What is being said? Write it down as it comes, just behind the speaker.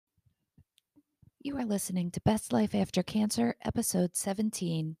You are listening to Best Life After Cancer, Episode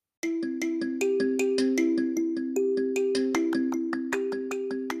 17.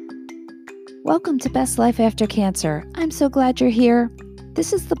 Welcome to Best Life After Cancer. I'm so glad you're here.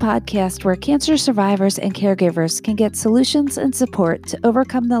 This is the podcast where cancer survivors and caregivers can get solutions and support to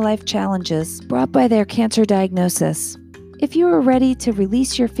overcome the life challenges brought by their cancer diagnosis. If you are ready to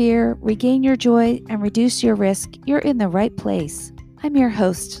release your fear, regain your joy, and reduce your risk, you're in the right place. I'm your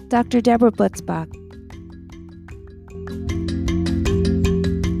host, Dr. Deborah Blitzbach.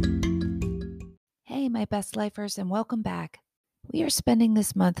 Hey, my best lifers, and welcome back. We are spending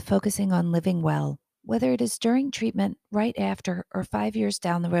this month focusing on living well. Whether it is during treatment, right after, or 5 years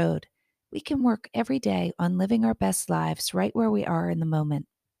down the road, we can work every day on living our best lives right where we are in the moment.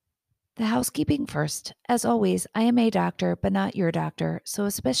 The housekeeping first. As always, I am a doctor, but not your doctor, so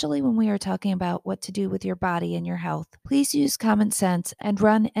especially when we are talking about what to do with your body and your health, please use common sense and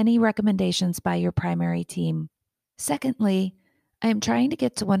run any recommendations by your primary team. Secondly, I am trying to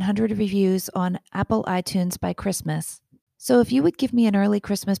get to 100 reviews on Apple iTunes by Christmas. So if you would give me an early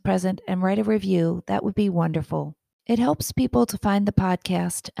Christmas present and write a review, that would be wonderful. It helps people to find the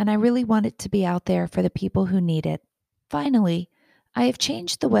podcast, and I really want it to be out there for the people who need it. Finally, I have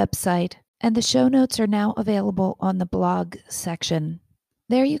changed the website, and the show notes are now available on the blog section.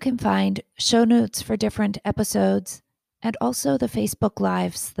 There you can find show notes for different episodes and also the Facebook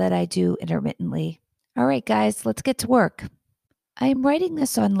Lives that I do intermittently. All right, guys, let's get to work. I am writing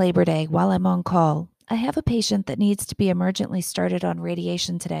this on Labor Day while I'm on call. I have a patient that needs to be emergently started on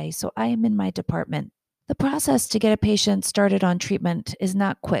radiation today, so I am in my department. The process to get a patient started on treatment is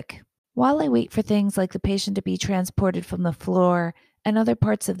not quick. While I wait for things like the patient to be transported from the floor and other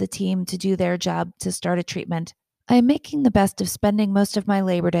parts of the team to do their job to start a treatment, I am making the best of spending most of my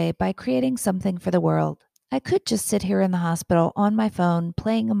Labor Day by creating something for the world. I could just sit here in the hospital on my phone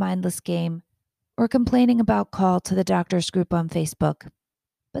playing a mindless game or complaining about call to the doctor's group on Facebook.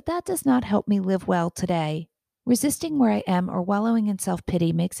 But that does not help me live well today. Resisting where I am or wallowing in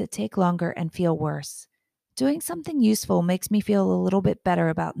self-pity makes it take longer and feel worse. Doing something useful makes me feel a little bit better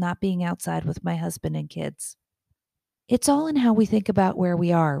about not being outside with my husband and kids. It's all in how we think about where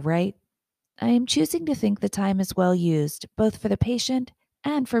we are, right? I am choosing to think the time is well used, both for the patient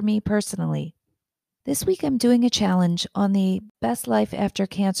and for me personally. This week I'm doing a challenge on the Best Life After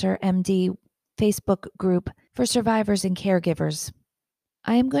Cancer MD Facebook group for survivors and caregivers.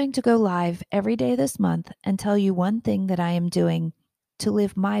 I am going to go live every day this month and tell you one thing that I am doing to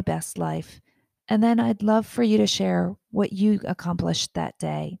live my best life, and then I'd love for you to share what you accomplished that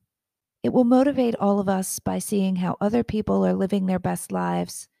day. It will motivate all of us by seeing how other people are living their best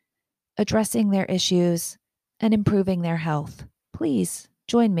lives, addressing their issues, and improving their health. Please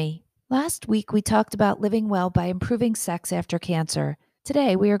join me. Last week, we talked about living well by improving sex after cancer.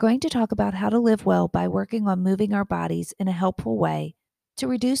 Today, we are going to talk about how to live well by working on moving our bodies in a helpful way to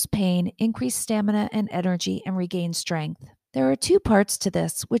reduce pain, increase stamina and energy, and regain strength. There are two parts to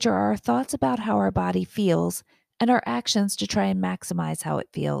this, which are our thoughts about how our body feels and our actions to try and maximize how it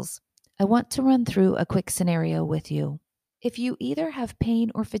feels. I want to run through a quick scenario with you. If you either have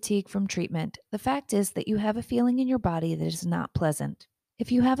pain or fatigue from treatment, the fact is that you have a feeling in your body that is not pleasant. If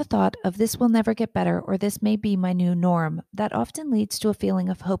you have a thought of this will never get better or this may be my new norm, that often leads to a feeling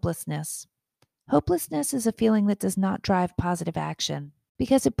of hopelessness. Hopelessness is a feeling that does not drive positive action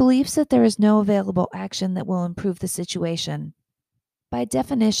because it believes that there is no available action that will improve the situation. By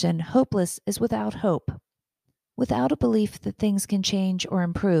definition, hopeless is without hope, without a belief that things can change or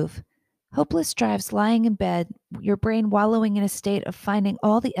improve. Hopeless drives lying in bed, your brain wallowing in a state of finding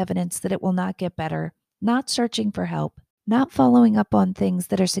all the evidence that it will not get better, not searching for help, not following up on things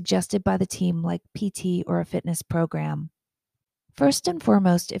that are suggested by the team like PT or a fitness program. First and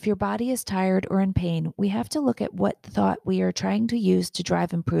foremost, if your body is tired or in pain, we have to look at what thought we are trying to use to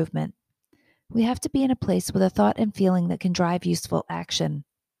drive improvement. We have to be in a place with a thought and feeling that can drive useful action.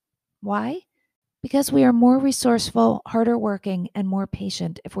 Why? Because we are more resourceful, harder working, and more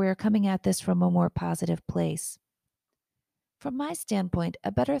patient if we are coming at this from a more positive place. From my standpoint,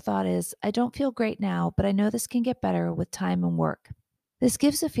 a better thought is, I don't feel great now, but I know this can get better with time and work. This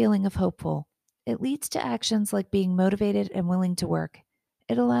gives a feeling of hopeful. It leads to actions like being motivated and willing to work.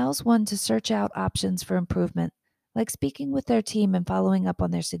 It allows one to search out options for improvement, like speaking with their team and following up on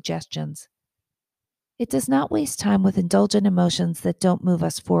their suggestions. It does not waste time with indulgent emotions that don't move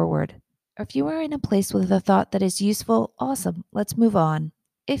us forward. If you are in a place with a thought that is useful, awesome, let's move on.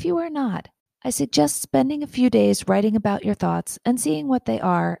 If you are not, I suggest spending a few days writing about your thoughts and seeing what they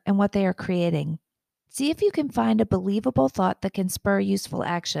are and what they are creating. See if you can find a believable thought that can spur useful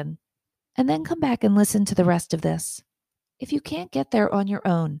action, and then come back and listen to the rest of this. If you can't get there on your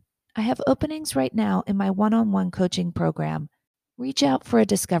own, I have openings right now in my one-on-one coaching program. Reach out for a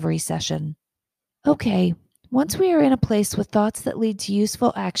discovery session. Okay, once we are in a place with thoughts that lead to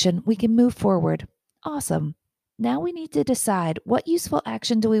useful action, we can move forward. Awesome. Now we need to decide what useful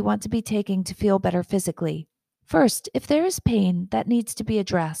action do we want to be taking to feel better physically. First, if there is pain, that needs to be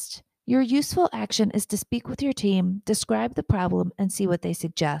addressed. Your useful action is to speak with your team, describe the problem, and see what they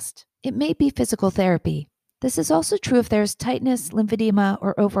suggest. It may be physical therapy. This is also true if there is tightness, lymphedema,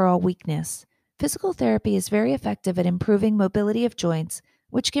 or overall weakness. Physical therapy is very effective at improving mobility of joints,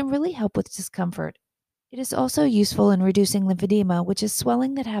 which can really help with discomfort. It is also useful in reducing lymphedema, which is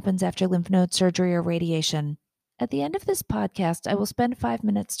swelling that happens after lymph node surgery or radiation. At the end of this podcast, I will spend 5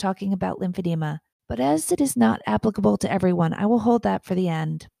 minutes talking about lymphedema, but as it is not applicable to everyone, I will hold that for the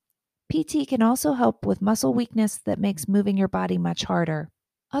end. PT can also help with muscle weakness that makes moving your body much harder.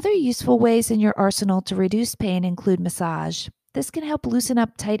 Other useful ways in your arsenal to reduce pain include massage. This can help loosen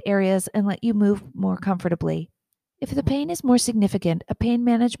up tight areas and let you move more comfortably. If the pain is more significant, a pain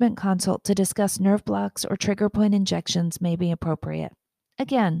management consult to discuss nerve blocks or trigger point injections may be appropriate.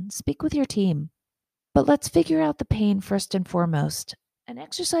 Again, speak with your team. But let's figure out the pain first and foremost. An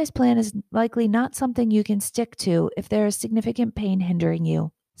exercise plan is likely not something you can stick to if there is significant pain hindering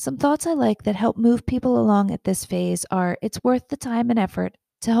you. Some thoughts I like that help move people along at this phase are it's worth the time and effort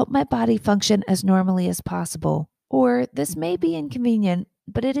to help my body function as normally as possible. Or this may be inconvenient,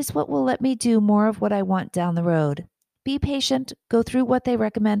 but it is what will let me do more of what I want down the road. Be patient, go through what they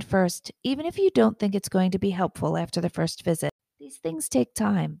recommend first, even if you don't think it's going to be helpful after the first visit. These things take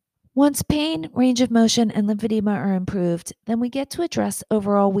time. Once pain, range of motion, and lymphedema are improved, then we get to address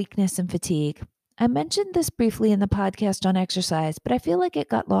overall weakness and fatigue. I mentioned this briefly in the podcast on exercise, but I feel like it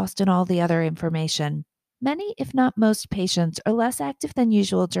got lost in all the other information. Many, if not most, patients are less active than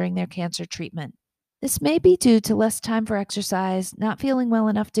usual during their cancer treatment. This may be due to less time for exercise, not feeling well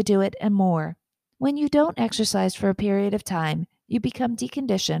enough to do it, and more. When you don't exercise for a period of time, you become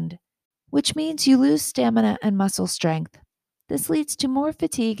deconditioned, which means you lose stamina and muscle strength. This leads to more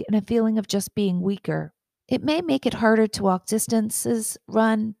fatigue and a feeling of just being weaker. It may make it harder to walk distances,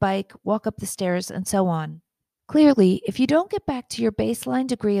 run, bike, walk up the stairs, and so on. Clearly, if you don't get back to your baseline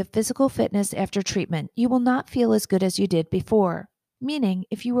degree of physical fitness after treatment, you will not feel as good as you did before. Meaning,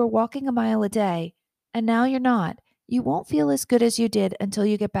 if you were walking a mile a day, and now you're not, you won't feel as good as you did until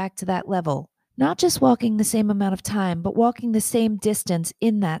you get back to that level. Not just walking the same amount of time, but walking the same distance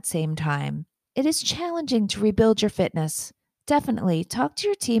in that same time. It is challenging to rebuild your fitness. Definitely talk to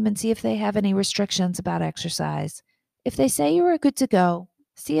your team and see if they have any restrictions about exercise. If they say you are good to go,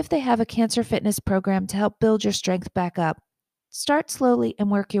 see if they have a cancer fitness program to help build your strength back up. Start slowly and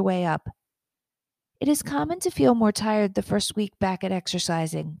work your way up. It is common to feel more tired the first week back at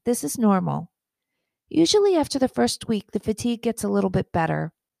exercising. This is normal. Usually after the first week, the fatigue gets a little bit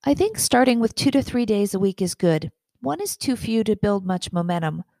better. I think starting with 2 to 3 days a week is good. 1 is too few to build much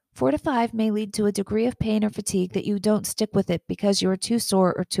momentum. 4 to 5 may lead to a degree of pain or fatigue that you don't stick with it because you are too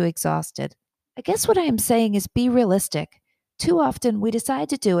sore or too exhausted. I guess what I am saying is be realistic. Too often we decide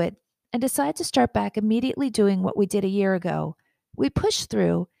to do it and decide to start back immediately doing what we did a year ago. We push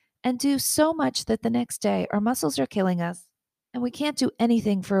through and do so much that the next day our muscles are killing us and we can't do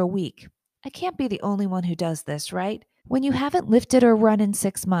anything for a week. I can't be the only one who does this, right? When you haven't lifted or run in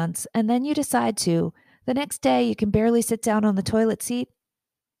 6 months and then you decide to, the next day you can barely sit down on the toilet seat.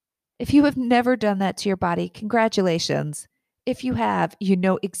 If you have never done that to your body, congratulations. If you have, you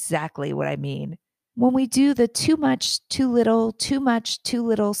know exactly what I mean. When we do the too much, too little, too much, too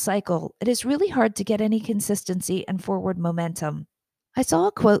little cycle, it is really hard to get any consistency and forward momentum. I saw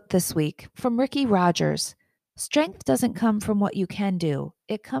a quote this week from Ricky Rogers. Strength doesn't come from what you can do.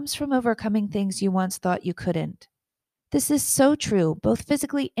 It comes from overcoming things you once thought you couldn't. This is so true, both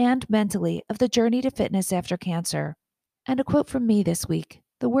physically and mentally, of the journey to fitness after cancer. And a quote from me this week.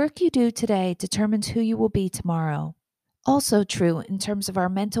 The work you do today determines who you will be tomorrow. Also true in terms of our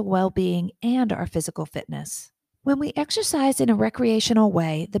mental well-being and our physical fitness. When we exercise in a recreational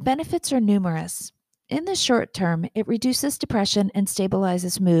way, the benefits are numerous. In the short term, it reduces depression and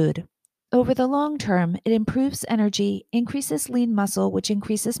stabilizes mood. Over the long term, it improves energy, increases lean muscle, which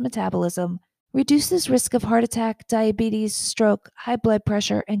increases metabolism, reduces risk of heart attack, diabetes, stroke, high blood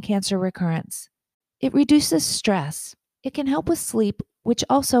pressure, and cancer recurrence. It reduces stress. It can help with sleep, which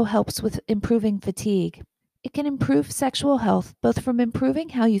also helps with improving fatigue. It can improve sexual health, both from improving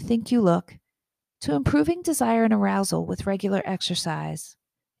how you think you look to improving desire and arousal with regular exercise.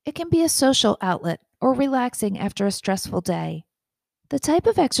 It can be a social outlet or relaxing after a stressful day. The type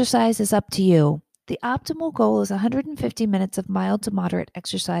of exercise is up to you. The optimal goal is 150 minutes of mild to moderate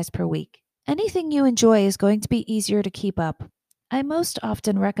exercise per week. Anything you enjoy is going to be easier to keep up. I most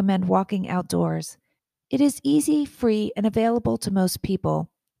often recommend walking outdoors. It is easy, free, and available to most people.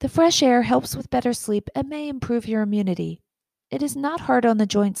 The fresh air helps with better sleep and may improve your immunity. It is not hard on the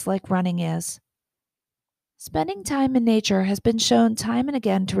joints like running is. Spending time in nature has been shown time and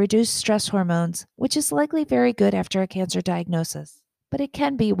again to reduce stress hormones, which is likely very good after a cancer diagnosis. But it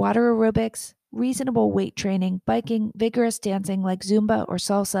can be water aerobics, reasonable weight training, biking, vigorous dancing like Zumba or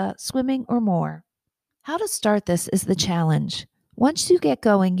salsa, swimming, or more. How to start this is the challenge. Once you get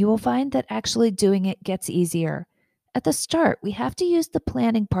going, you will find that actually doing it gets easier. At the start, we have to use the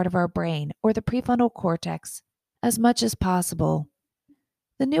planning part of our brain, or the prefrontal cortex, as much as possible.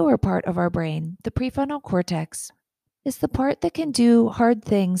 The newer part of our brain, the prefrontal cortex, is the part that can do hard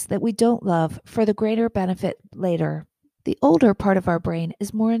things that we don't love for the greater benefit later. The older part of our brain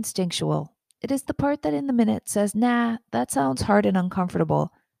is more instinctual. It is the part that in the minute says, nah, that sounds hard and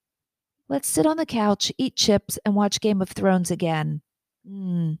uncomfortable. Let's sit on the couch, eat chips, and watch Game of Thrones again.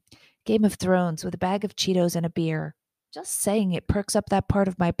 Game of Thrones with a bag of Cheetos and a beer. Just saying it perks up that part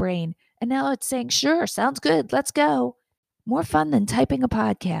of my brain, and now it's saying, sure, sounds good, let's go. More fun than typing a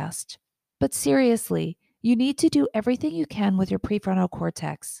podcast. But seriously, you need to do everything you can with your prefrontal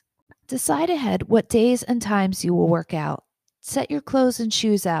cortex. Decide ahead what days and times you will work out. Set your clothes and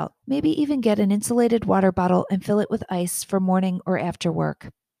shoes out. Maybe even get an insulated water bottle and fill it with ice for morning or after work.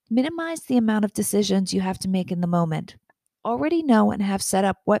 Minimize the amount of decisions you have to make in the moment. Already know and have set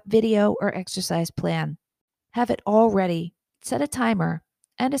up what video or exercise plan. Have it all ready. Set a timer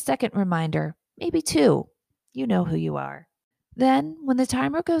and a second reminder, maybe two. You know who you are. Then, when the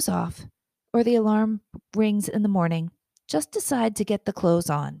timer goes off or the alarm rings in the morning, just decide to get the clothes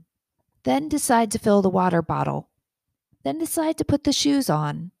on. Then decide to fill the water bottle. Then decide to put the shoes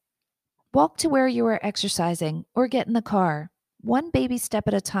on. Walk to where you are exercising or get in the car, one baby step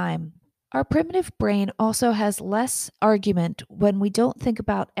at a time. Our primitive brain also has less argument when we don't think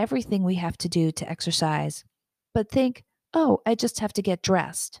about everything we have to do to exercise, but think, oh, I just have to get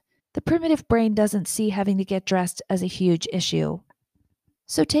dressed. The primitive brain doesn't see having to get dressed as a huge issue.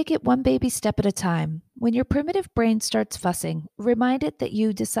 So take it one baby step at a time. When your primitive brain starts fussing, remind it that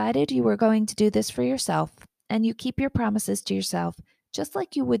you decided you were going to do this for yourself, and you keep your promises to yourself just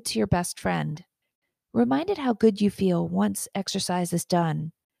like you would to your best friend. Remind it how good you feel once exercise is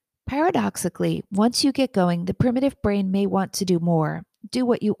done. Paradoxically, once you get going, the primitive brain may want to do more, do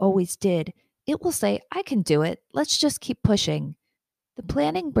what you always did. It will say, I can do it. Let's just keep pushing. The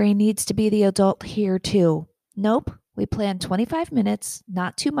planning brain needs to be the adult here too. Nope, we plan 25 minutes,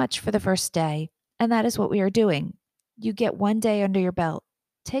 not too much for the first day, and that is what we are doing. You get one day under your belt.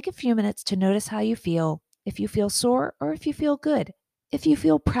 Take a few minutes to notice how you feel, if you feel sore or if you feel good. If you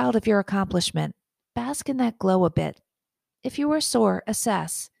feel proud of your accomplishment, bask in that glow a bit. If you are sore,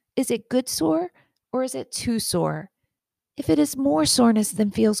 assess. Is it good sore or is it too sore? If it is more soreness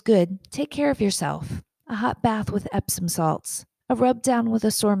than feels good, take care of yourself. A hot bath with Epsom salts. A rub down with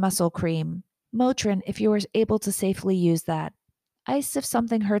a sore muscle cream. Motrin if you are able to safely use that. Ice if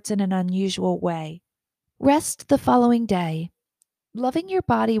something hurts in an unusual way. Rest the following day. Loving your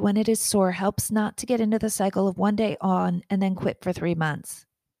body when it is sore helps not to get into the cycle of one day on and then quit for 3 months.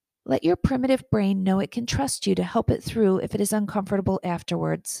 Let your primitive brain know it can trust you to help it through if it is uncomfortable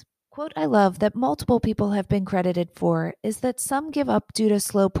afterwards. Quote I love that multiple people have been credited for is that some give up due to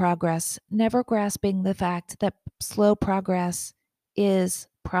slow progress, never grasping the fact that slow progress is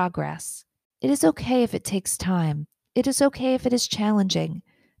progress. It is okay if it takes time. It is okay if it is challenging.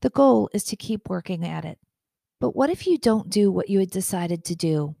 The goal is to keep working at it. But what if you don't do what you had decided to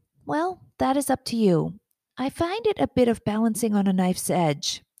do? Well, that is up to you. I find it a bit of balancing on a knife's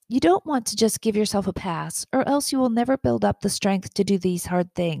edge. You don't want to just give yourself a pass, or else you will never build up the strength to do these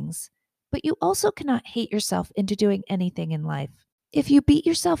hard things. But you also cannot hate yourself into doing anything in life. If you beat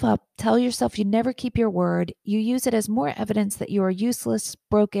yourself up, tell yourself you never keep your word, you use it as more evidence that you are useless,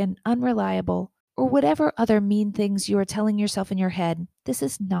 broken, unreliable, or whatever other mean things you are telling yourself in your head, this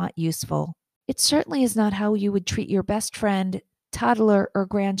is not useful. It certainly is not how you would treat your best friend, toddler, or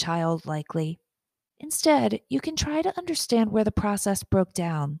grandchild, likely. Instead, you can try to understand where the process broke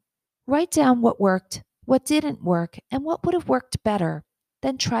down. Write down what worked, what didn't work, and what would have worked better.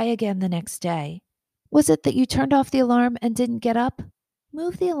 Then try again the next day. Was it that you turned off the alarm and didn't get up?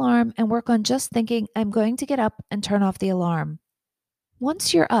 Move the alarm and work on just thinking, I'm going to get up and turn off the alarm.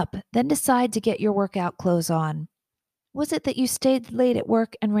 Once you're up, then decide to get your workout clothes on. Was it that you stayed late at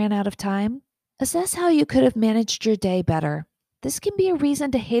work and ran out of time? Assess how you could have managed your day better. This can be a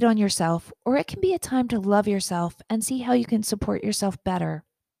reason to hate on yourself, or it can be a time to love yourself and see how you can support yourself better.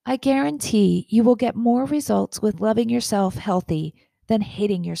 I guarantee you will get more results with loving yourself healthy than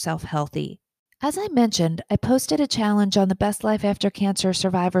hating yourself healthy. As I mentioned, I posted a challenge on the Best Life After Cancer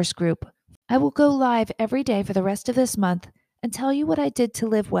Survivors group. I will go live every day for the rest of this month and tell you what I did to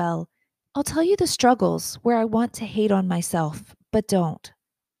live well. I'll tell you the struggles where I want to hate on myself, but don't.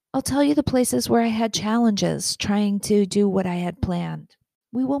 I'll tell you the places where I had challenges trying to do what I had planned.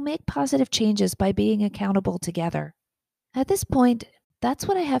 We will make positive changes by being accountable together. At this point, that's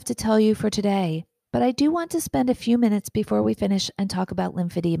what I have to tell you for today, but I do want to spend a few minutes before we finish and talk about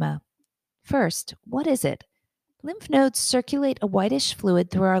lymphedema. First, what is it? Lymph nodes circulate a whitish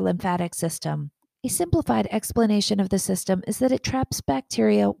fluid through our lymphatic system. A simplified explanation of the system is that it traps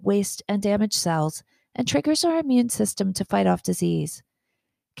bacteria, waste, and damaged cells and triggers our immune system to fight off disease.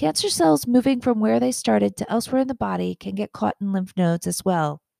 Cancer cells moving from where they started to elsewhere in the body can get caught in lymph nodes as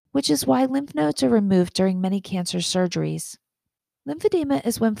well, which is why lymph nodes are removed during many cancer surgeries. Lymphedema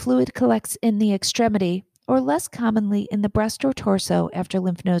is when fluid collects in the extremity, or less commonly in the breast or torso after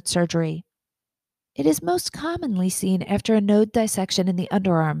lymph node surgery. It is most commonly seen after a node dissection in the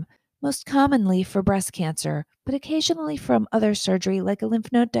underarm, most commonly for breast cancer, but occasionally from other surgery like a lymph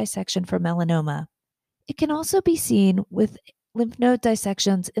node dissection for melanoma. It can also be seen with lymph node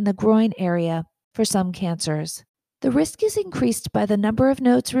dissections in the groin area for some cancers. The risk is increased by the number of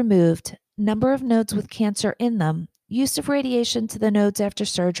nodes removed, number of nodes with cancer in them, use of radiation to the nodes after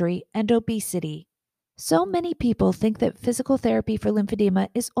surgery, and obesity. So many people think that physical therapy for lymphedema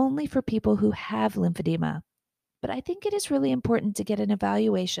is only for people who have lymphedema. But I think it is really important to get an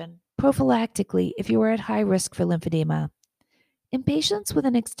evaluation prophylactically if you are at high risk for lymphedema. In patients with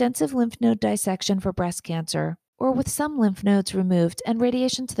an extensive lymph node dissection for breast cancer, or with some lymph nodes removed and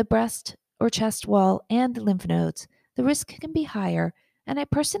radiation to the breast or chest wall and lymph nodes, the risk can be higher, and I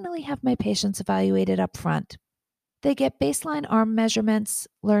personally have my patients evaluated up front. They get baseline arm measurements,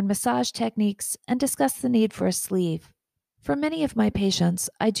 learn massage techniques, and discuss the need for a sleeve. For many of my patients,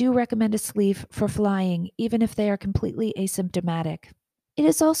 I do recommend a sleeve for flying, even if they are completely asymptomatic. It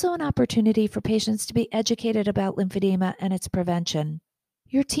is also an opportunity for patients to be educated about lymphedema and its prevention.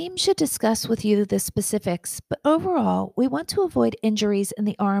 Your team should discuss with you the specifics, but overall, we want to avoid injuries in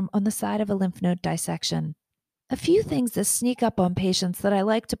the arm on the side of a lymph node dissection. A few things that sneak up on patients that I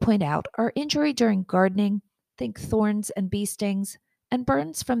like to point out are injury during gardening, think thorns and bee stings, and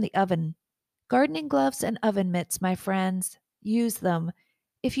burns from the oven. Gardening gloves and oven mitts, my friends. Use them.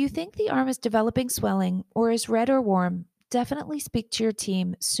 If you think the arm is developing swelling or is red or warm, definitely speak to your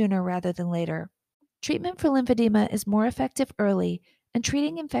team sooner rather than later. Treatment for lymphedema is more effective early, and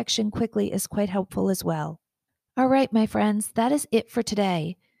treating infection quickly is quite helpful as well. All right, my friends, that is it for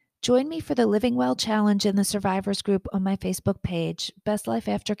today. Join me for the Living Well Challenge in the Survivors group on my Facebook page, Best Life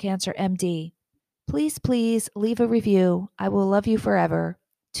After Cancer MD. Please leave a review. I will love you forever.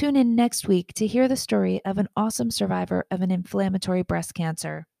 Tune in next week to hear the story of an awesome survivor of an inflammatory breast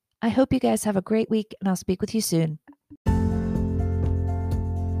cancer. I hope you guys have a great week, and I'll speak with you soon.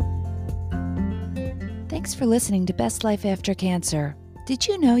 Thanks for listening to Best Life After Cancer. Did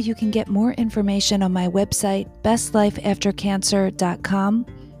you know you can get more information on my website, bestlifeaftercancer.com?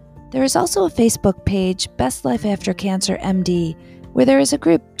 There is also a Facebook page, Best Life After Cancer MD, where there is a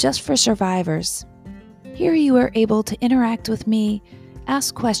group just for survivors. Here you are able to interact with me,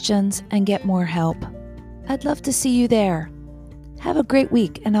 ask questions, and get more help. I'd love to see you there. Have a great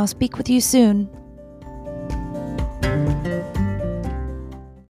week, and I'll speak with you soon.